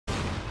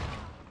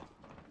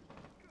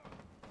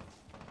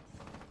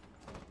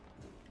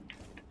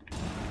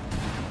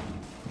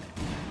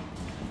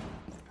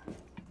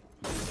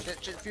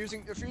Shit,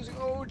 fusing, they're fusing.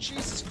 Oh,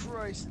 Jesus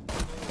Christ.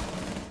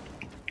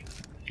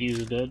 Fuse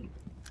is dead.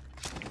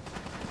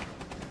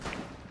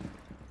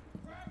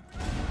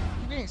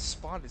 You're getting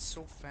spotted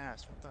so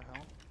fast. What the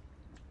hell?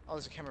 Oh,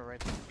 there's a camera right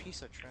there.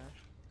 Piece of trash.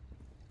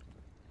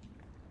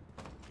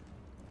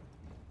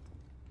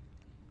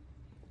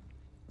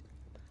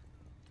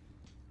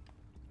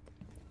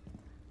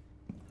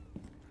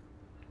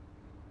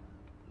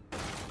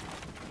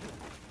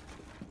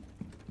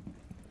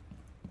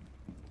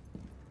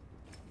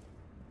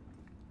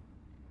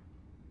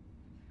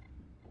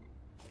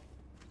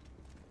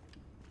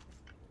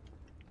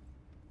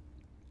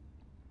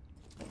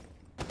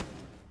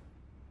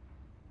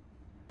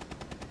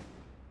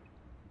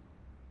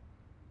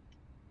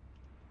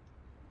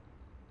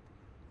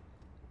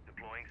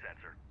 Deploying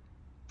sensor.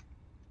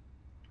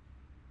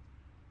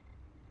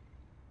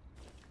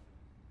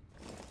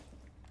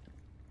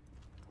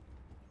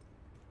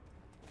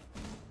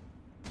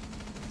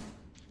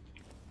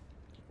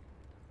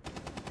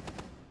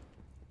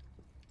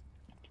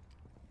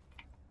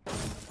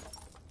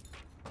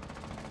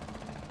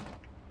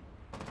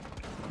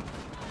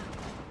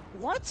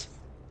 What?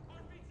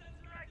 Heartbeat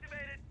sensor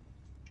activated.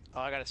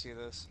 Oh, I gotta see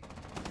this.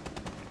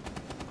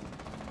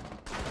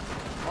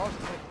 Oh,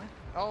 wait, what?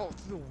 Oh,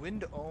 through the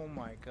window. Oh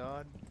my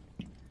god.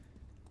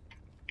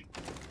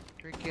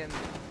 Freaking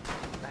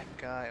that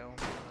guy. Oh my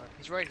god.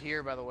 He's right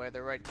here, by the way.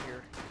 They're right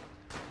here.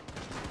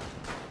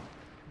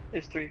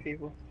 There's 3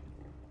 people.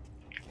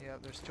 Yeah,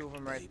 there's 2 of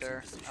them right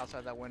there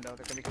outside that window.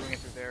 They're gonna be coming in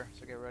through there,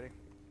 so get ready.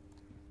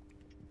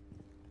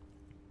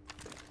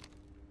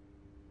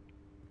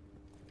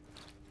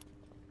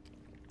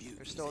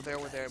 They're still there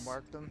where they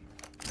marked them.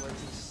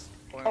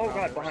 Oh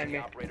god, behind me.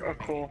 Oh,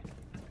 cool.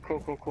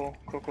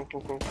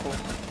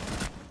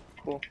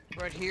 Cool.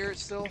 Right here,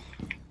 still.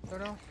 I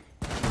don't know.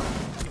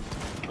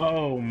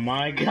 Oh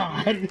my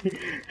god.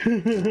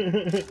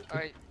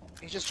 Alright,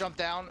 he just jumped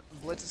down.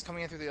 Blitz is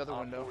coming in through the other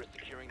window.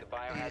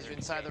 He's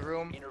inside the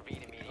room.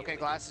 Okay,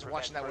 Glass is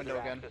watching that window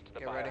again.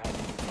 Get ready.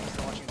 He's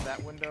still watching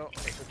that window.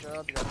 Okay, good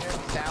job. You got him.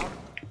 He's down.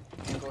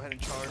 Go ahead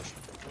and charge.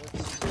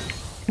 Blitz.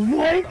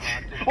 What?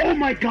 Oh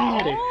my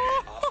god!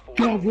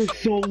 That was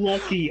so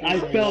lucky. I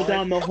fell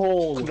down the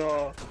hole.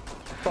 No.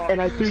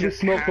 And I threw the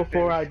smoke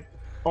before I...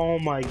 Oh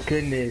my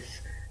goodness.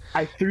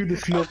 I threw the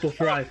smoke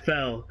before I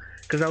fell.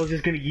 Because I was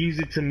just going to use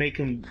it to make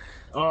him...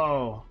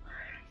 Oh.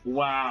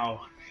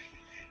 Wow.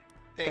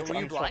 Hey, were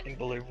you blind?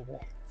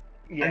 Unbelievable.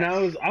 Yes, and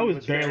I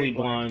was barely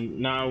blind.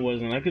 No, I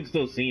wasn't. I could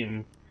still see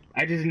him.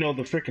 I just didn't know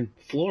the freaking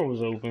floor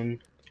was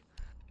open.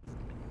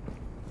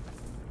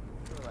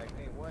 You're like,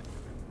 hey, what?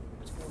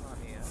 What's going on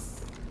here?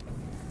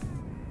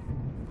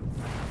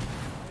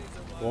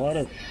 What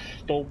a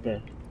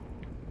stupid.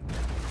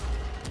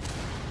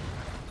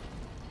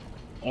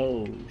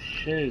 Oh,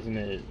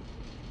 shiznit.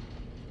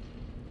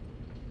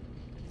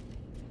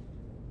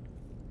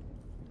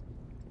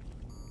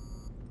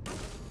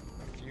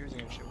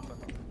 Confusing and shit. What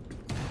the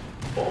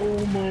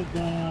Oh my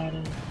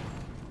god.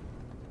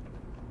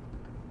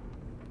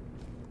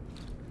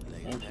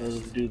 I'm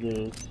supposed to do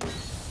this.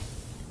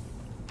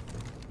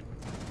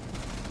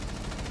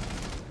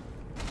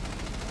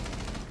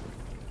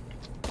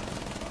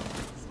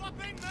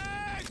 Swapping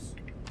mags.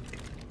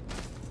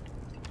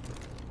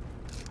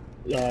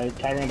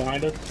 Tyrone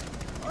behind us?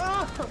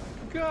 Oh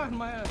god,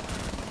 my ass.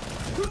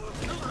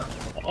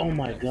 Oh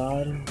my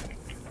god.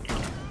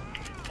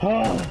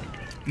 Oh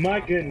my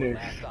goodness.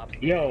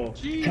 Yo,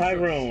 Jesus,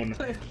 Tyrone.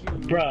 thank you.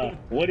 Bruh,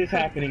 what is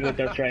happening with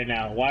us right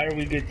now? Why are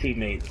we good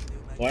teammates?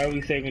 Why are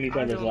we saving each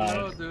other's lives? I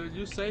don't know, dude.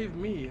 You saved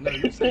me. No,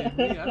 you saved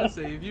me. I didn't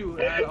save you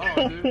at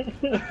all, dude.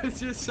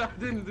 It's just I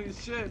didn't do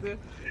shit, dude.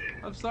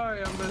 I'm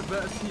sorry I'm a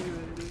bad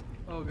teammate, dude.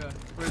 Oh god,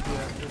 where's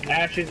he at?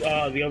 Ash is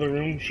the other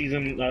room. She's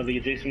in the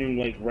adjacent room,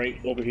 like right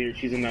over here.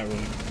 She's in that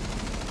room.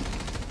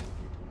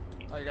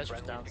 Oh, you guys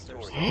are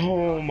downstairs.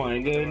 Oh my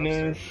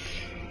goodness.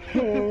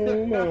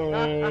 Oh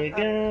my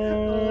god.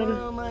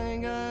 Oh my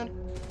god.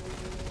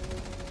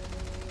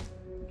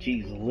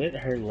 Jeez, lit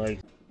her like.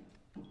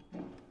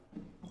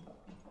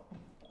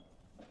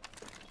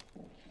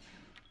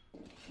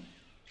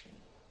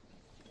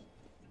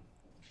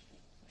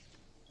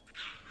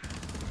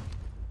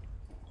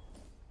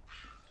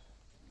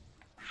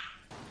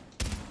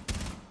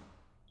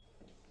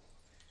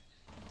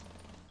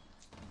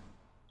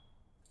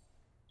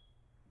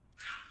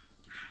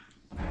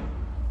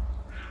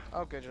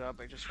 Oh, good job.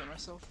 I just hurt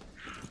myself.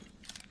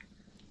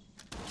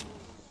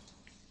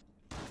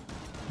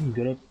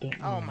 Get up there.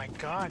 Oh my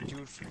god,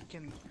 dude.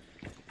 Freaking.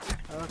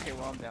 Okay,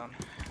 well, I'm down.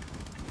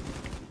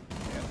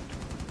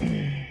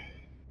 Yeah.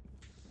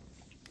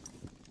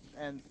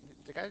 And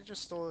the guy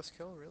just stole this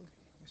kill, really?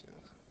 Let me see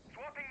this.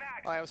 Swapping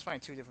mags. Oh, I was fighting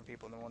 2 different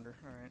people, no wonder.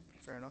 Alright,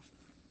 fair enough.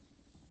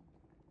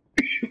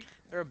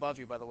 They're above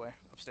you, by the way,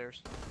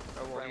 upstairs.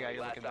 Oh, well, yeah,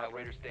 you're looking that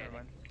way. Never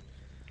mind.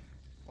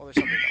 Well, there's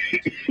something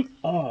down there.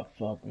 Oh,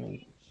 fuck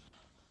me.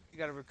 You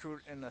got a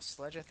recruit in a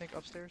sledge, I think,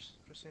 upstairs,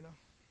 just so you know.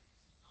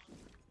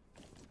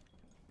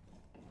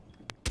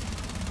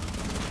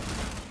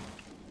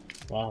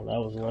 Wow, that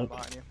was luck.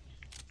 Behind you.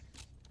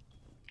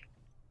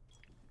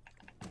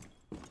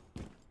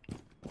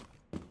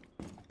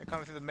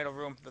 coming through the middle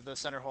room, the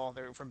center hall.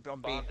 They're from B.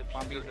 On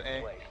B to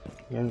A.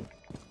 Yeah.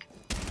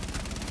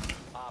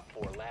 Op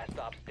 4, last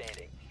stop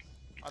standing.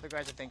 Other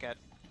guys, I think, at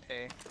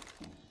A.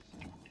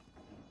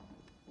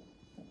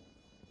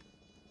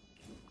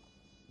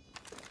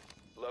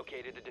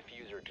 Located the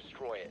diffuser.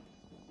 Destroy it.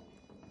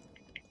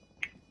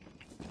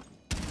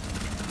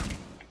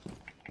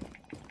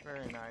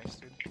 Very nice,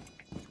 dude.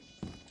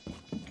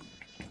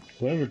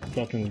 Whoever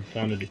fucking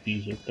found a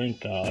diffuser,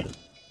 thank God.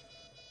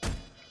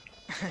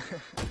 I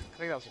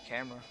think that was a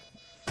camera.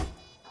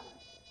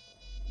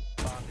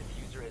 Bomb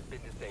diffuser has been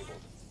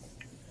disabled.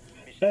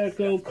 Mission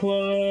Echo successful.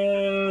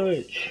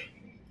 clutch!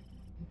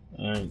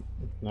 I'm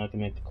not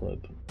gonna make the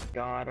clip.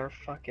 God, our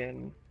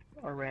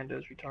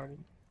rando's retarded.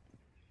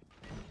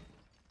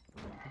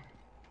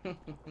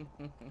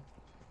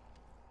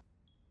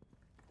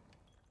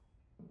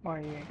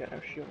 Mario, you ain't got no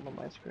shield on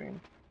my screen.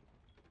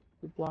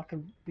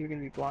 You're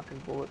gonna be blocking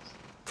bullets.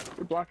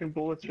 You're blocking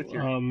bullets with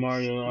your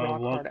Mario, rock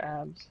what? hard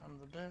abs. I'm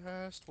the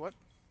best. What?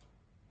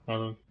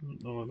 Hold on,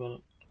 don't worry about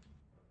it.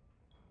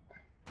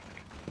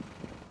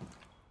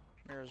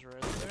 Mirror's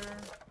right there.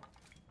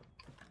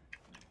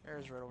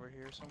 Mirror's right over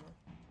here somewhere.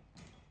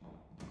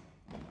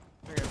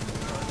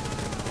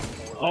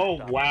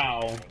 Oh,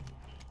 wow.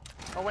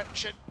 Oh wait,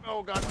 shit.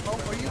 Oh god. Oh,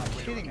 are you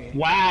kidding me?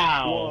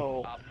 Wow!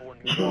 Whoa. Op 4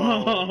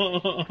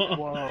 neutral.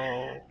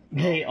 Whoa.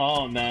 They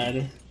all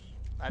mad.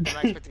 I did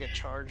not expect to get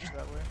charged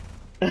that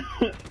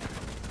way.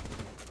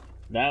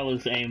 That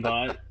was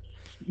aimbot.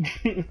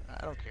 I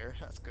don't care.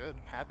 That's good.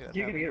 I'm happy that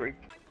You're gonna happened.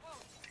 get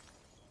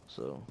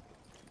So,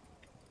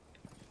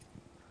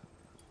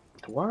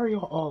 why are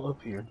y'all all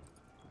up here?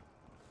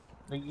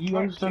 Like, you Fine,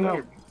 understand see how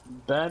later.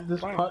 bad this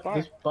Fine, pot fine.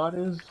 this bot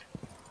is?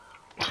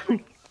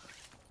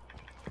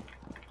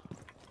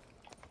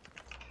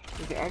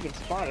 I've been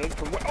spotted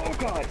from where? Oh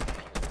god!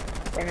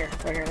 Right here,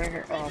 right here, right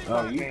here. Oh, Oh,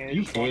 fuck, man.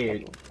 you Just walked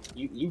dead. up.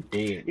 You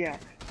dead. Yeah,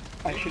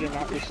 I should have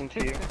not listened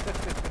to you.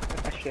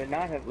 I should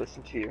not have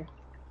listened to you,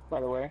 by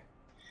the way.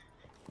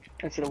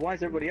 And said, why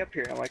is everybody up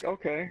here? I'm like,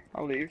 okay,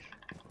 I'll leave.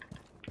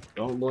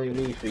 Don't blame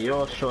me for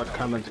your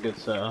shortcomings, good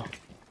sir.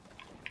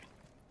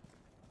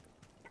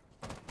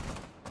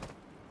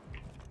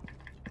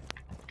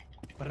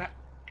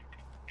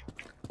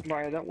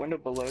 Mario, that window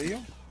below you,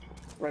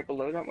 right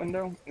below that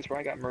window, is where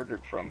I got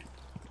murdered from.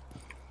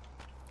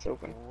 It's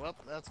open. Well,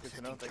 that's good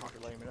to know. Thank you for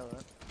letting me know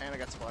that. And I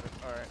got spotted.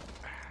 Alright.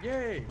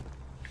 Yay!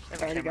 I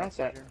already got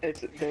that.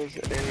 There's a,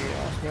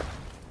 yep.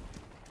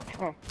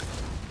 Oh.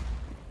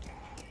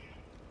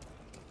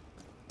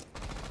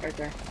 Right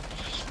there.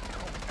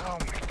 Oh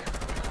my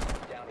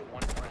god. Down to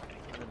 1 friendly.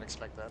 I didn't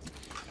expect that.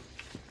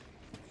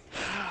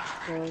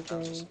 Well,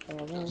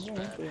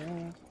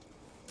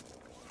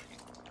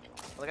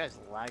 The guy's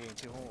lagging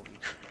too. Holy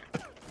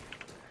crap.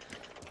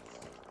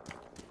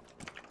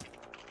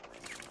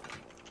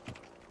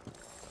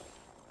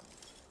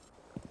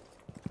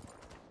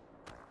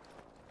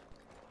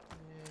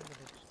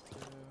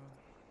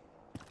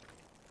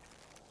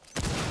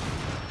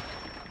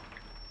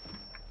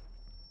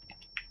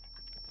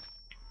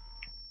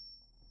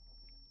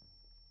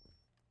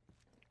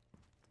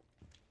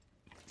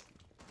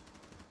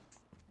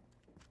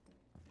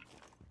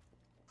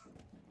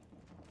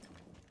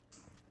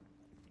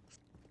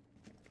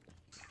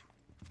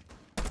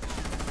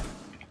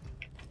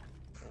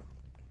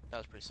 That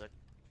was pretty sick.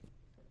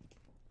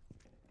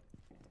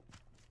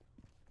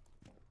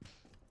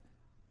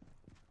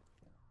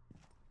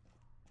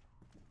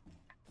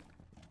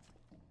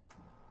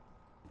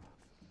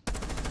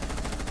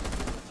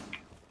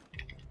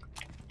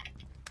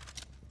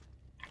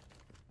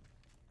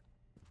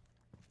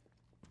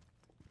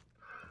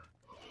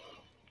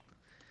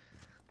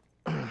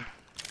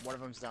 One of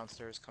them's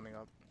downstairs coming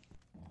up.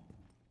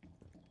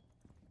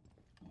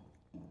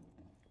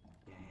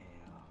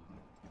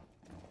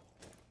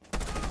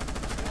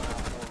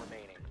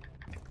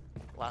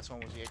 Last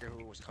one was Jaeger,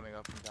 who was coming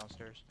up from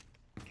downstairs.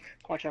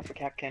 watch out for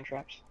cap can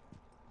traps.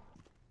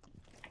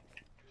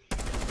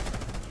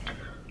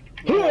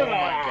 Oh my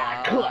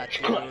god, Clutch,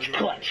 dude. clutch, Wow.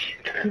 clutch.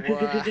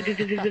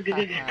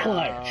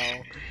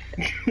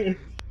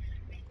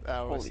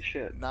 That was Holy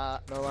shit. no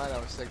lie,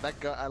 that was sick. That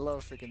gun, I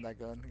love freaking that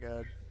gun.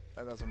 God,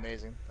 that was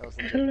amazing. That was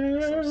legit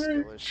some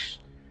skillish,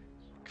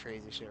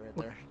 crazy shit right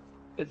there.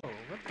 Oh, what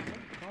the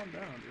fuck? Calm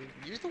down, dude.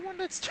 You're the one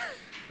that's.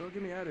 Don't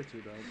give me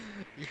attitude, dog.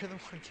 You're the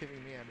one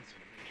giving me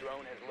attitude.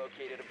 Drone has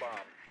located a bomb.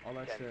 All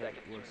I 10 said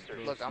seconds to was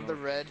insertion. Look, I'm the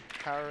red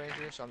Power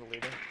Ranger, so I'm the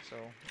leader. So,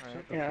 alright.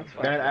 Shut the Yeah, fuck that's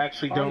up. That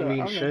actually don't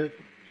mean I'm the- shit.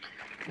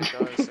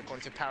 Because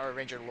according to Power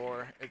Ranger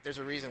lore, there's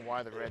a reason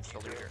why the red's the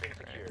leader.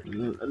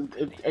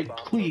 Right?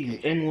 Please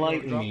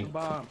enlighten Drop me. the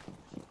bomb.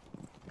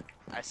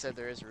 I said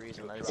there is a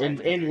reason. I didn't say there's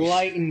a reason.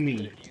 Enlighten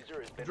me. Diffuser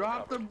has been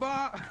Drop the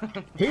recovered.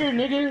 bomb. Here,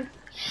 nigga.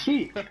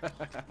 Shit. Alright,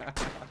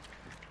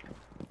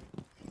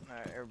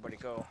 everybody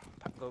go.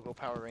 Go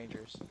Power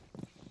Rangers.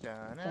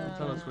 Da-na.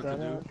 Tell us what to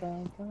do.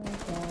 Go, Power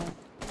Rangers.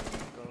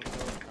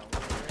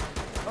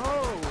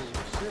 Oh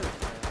shit.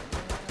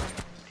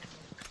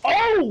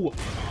 Oh!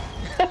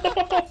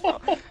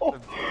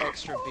 The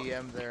extra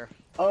BM there.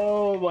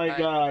 Oh my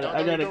god,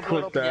 I gotta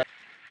clip that.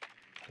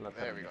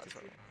 There we go.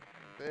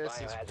 This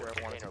is where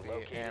I want it to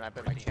be, and I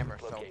bet my camera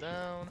fell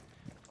down.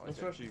 Oh,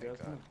 Let's rush it, you guys.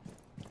 Come on.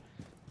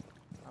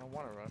 I don't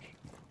want to rush.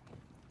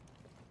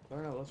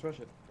 No, let's rush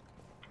it.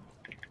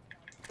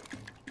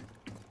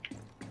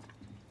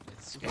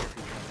 It's scary.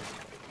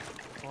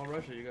 Come on,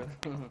 rush it, you guys.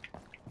 I'm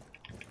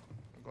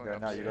going Yeah,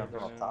 now you upstairs. don't go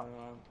on top.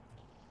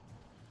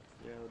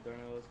 Yeah,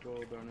 Darnell, let's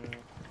go, Darnell.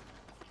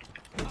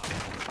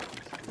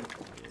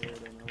 Yeah,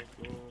 Darnell, let's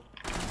go.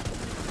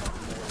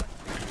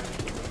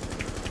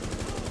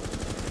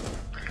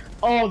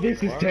 Oh,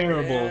 this is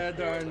terrible. Yeah,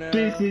 Darnell.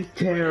 This is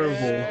terrible.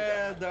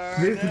 Yeah,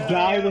 Darnell. This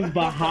guy was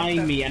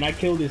behind me and I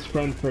killed his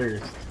friend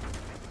first.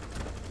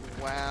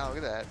 Wow,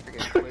 look at that.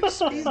 Freaking quick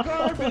speed. He's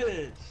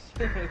garbage.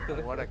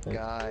 What a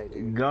guy,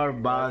 dude.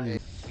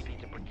 Garbage. We need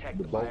to protect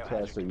The the bolt biohazard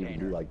tester you can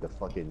container. do like the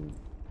fucking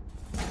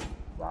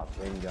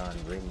ring gun,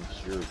 ring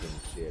shirt and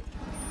shit.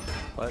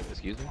 What?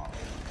 Excuse me?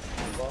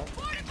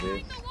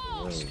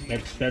 This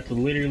room. That's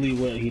literally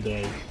what he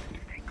does.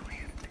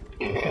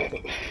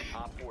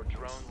 Op 4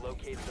 drone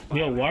located the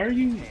Yo, why are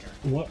you? container.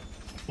 What?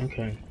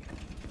 Okay.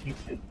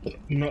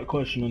 I'm not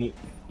questioning it.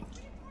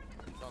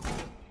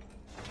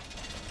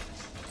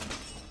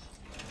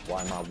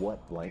 Why my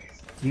what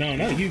blanks? No,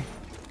 not you,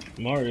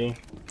 Mario.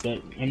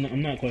 But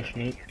I'm not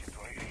questioning it.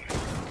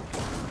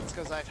 It's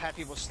because I've had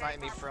people snipe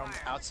me from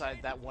outside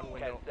that one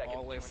window 10 seconds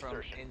all the way to from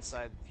insertion.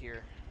 inside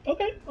here.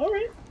 Okay, all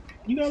right.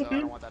 You got So it, I don't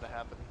man. want that to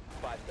happen.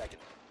 5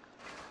 seconds.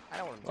 I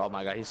don't want Oh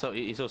my god, he's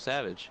so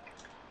savage.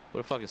 What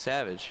a fucking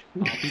savage.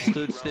 He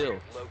stood still.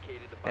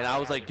 Located the And I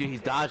was like, biohazard dude, he's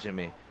container. dodging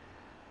me.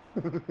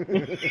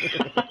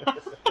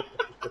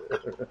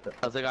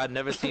 I was like, I've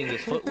never seen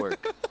this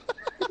footwork.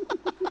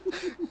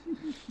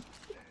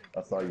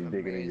 I saw you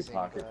digging in your Amazing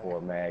pocket guy. for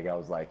a mag. I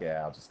was like,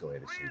 yeah, I'll just go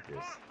ahead and shoot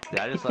this.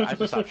 Yeah, I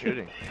just stopped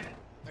shooting.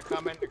 They're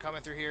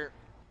coming through here.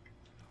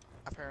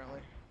 Apparently.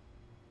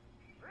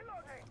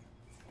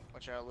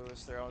 Watch out,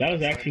 Lewis. They're on That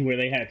was side. actually where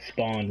they had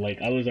spawned.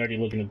 Like I was already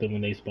looking at them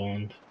when they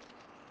spawned.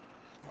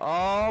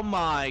 Oh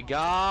my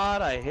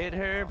god, I hit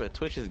her, but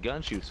Twitch's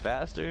gun shoots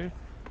faster.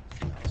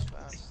 That was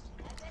fast.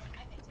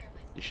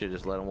 You should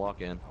just let him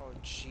walk in. Oh,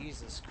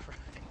 Jesus Christ.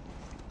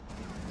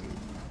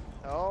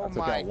 Oh I took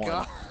my out one.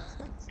 god.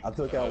 I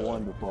took out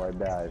one before I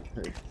died.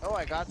 Oh,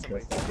 I got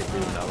somebody.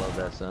 I love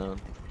that sound.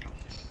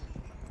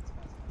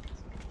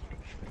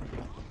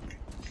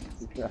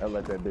 I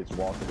let that bitch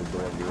walk in the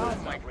door. and be Oh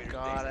like, my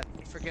god.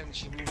 I'm forgetting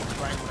she moved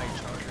right when I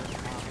charged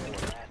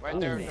her. Right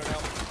there, Ooh.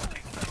 Darnell.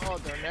 Oh,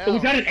 Darnell. Oh,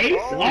 was that an ace?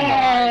 Oh, Oh,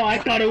 my I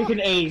thought it was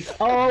an ace.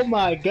 Oh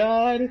my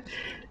god.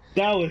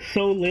 That was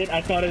so lit.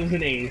 I thought it was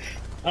an ace.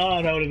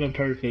 Oh, that would have been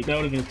perfect. That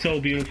would have been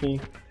so beautiful.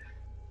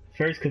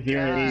 First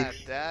Kavira God,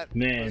 ace. that was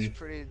Man.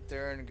 pretty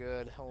darn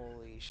good.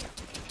 Holy shit.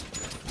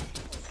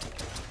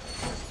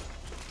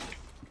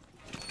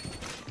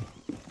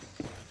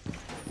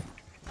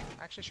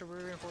 Actually, should we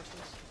reinforce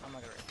this? I'm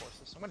not gonna reinforce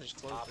this. I'm gonna just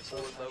close Op this 4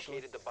 up. Actually.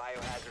 located the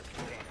biohazard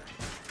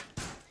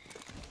container.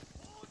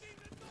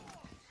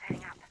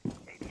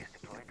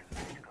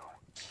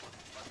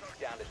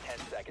 Down to 10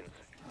 seconds.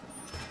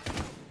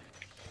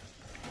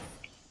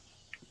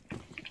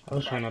 I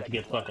was trying not to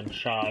get fucking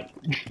shot.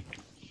 Do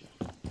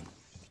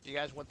you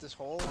guys want this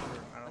hole?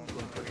 Or I don't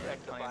know.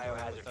 Protect the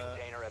biohazard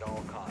container at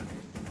all costs.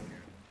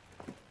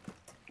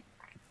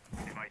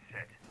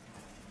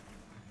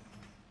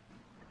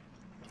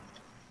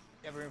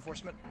 You have a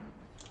reinforcement?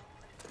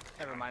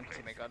 Never mind,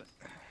 teammate got it.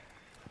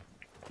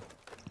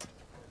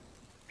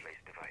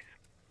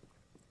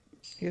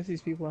 I guess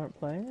these people aren't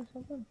playing or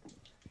something?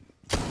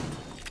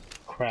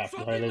 Crap,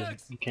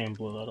 you can't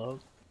blow that up.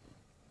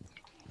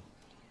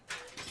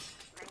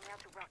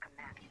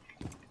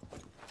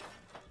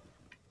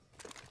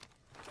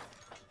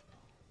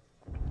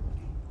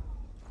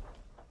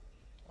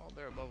 Oh,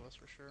 they're above us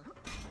for sure.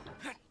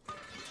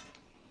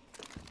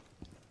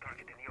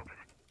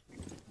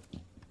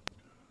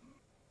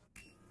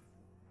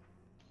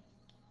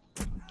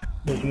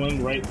 There's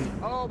one right.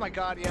 Oh my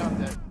god, yeah, I'm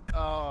dead.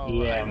 Oh,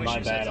 Yeah, I wish my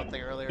you said bad.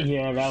 something earlier.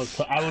 Yeah, that was.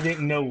 I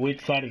didn't know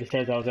which side of the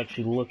stairs I was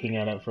actually looking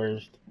at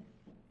first.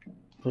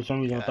 For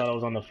some reason, I Yeah. thought I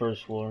was on the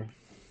first floor.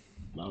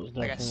 I was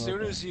Like definitely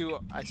as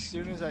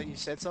soon looking. as you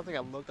said something, I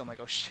looked. I'm like,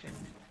 oh shit.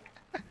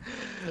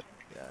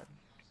 Yeah,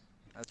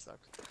 that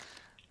sucks.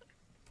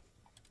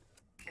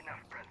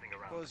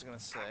 What was I gonna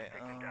say?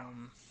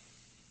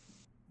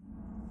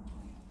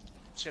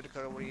 Shit,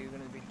 Dakota, what are you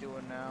gonna be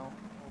doing now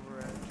over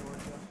at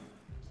Georgia?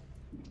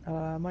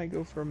 I might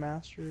go for a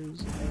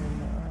master's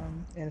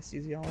in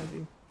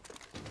anesthesiology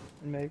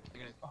and make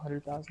You're gonna,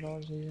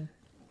 $100,000 a year.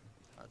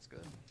 that's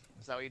good.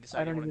 Is that what you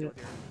decided you don't want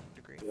to do even- with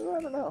your degree?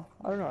 I don't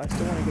know. I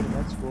still want to go to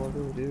med school. I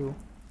really do.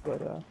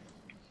 But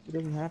if it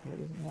doesn't happen, it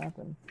doesn't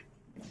happen.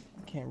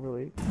 I can't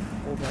really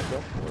hold my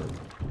breath for it.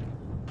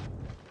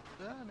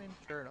 Yeah, I mean,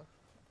 fair enough.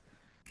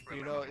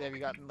 You know, have you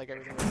gotten like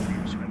everything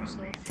with school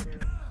stuff or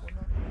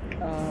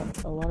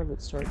whatnot? A lot of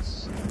it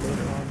starts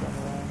later on down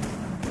the line.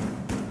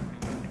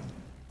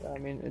 I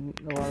mean,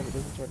 a lot of it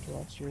doesn't start till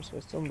next year, so I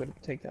still am going to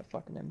take that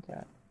fucking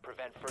MCAT.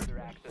 Prevent further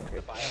access to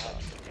the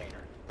biohazard container.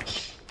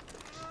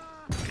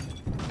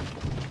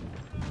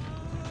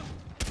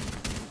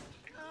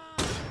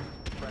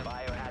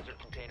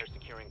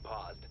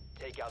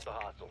 take out the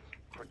hostiles.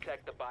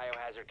 Protect the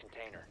biohazard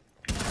container.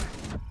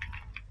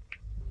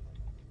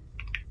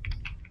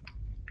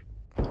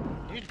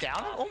 You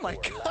down? Oh my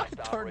Four, god, last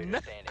operator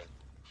Barnett. standing.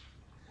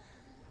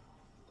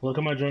 Look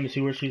at my drone to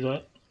see where she's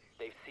at.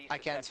 They've ceased I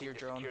can't see your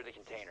attempting to drone. secure the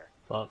container.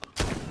 Fuck.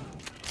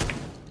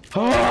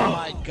 Oh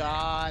my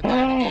god,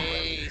 that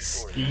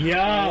ace.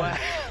 Yeah.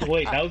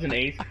 Wait, that was an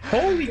ace.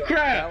 Holy That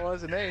crap!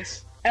 was an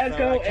ace. Echo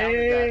No, I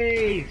counted that.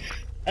 ace.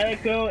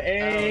 Echo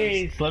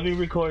ace. Let me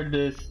record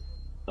this.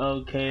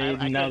 Okay,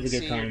 I now's a couldn't good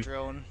see your time.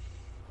 drone.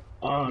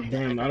 Oh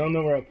damn! I don't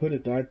know where I put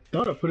it though. I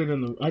thought I put it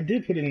in the. I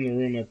did put it in the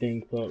room, I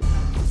think, but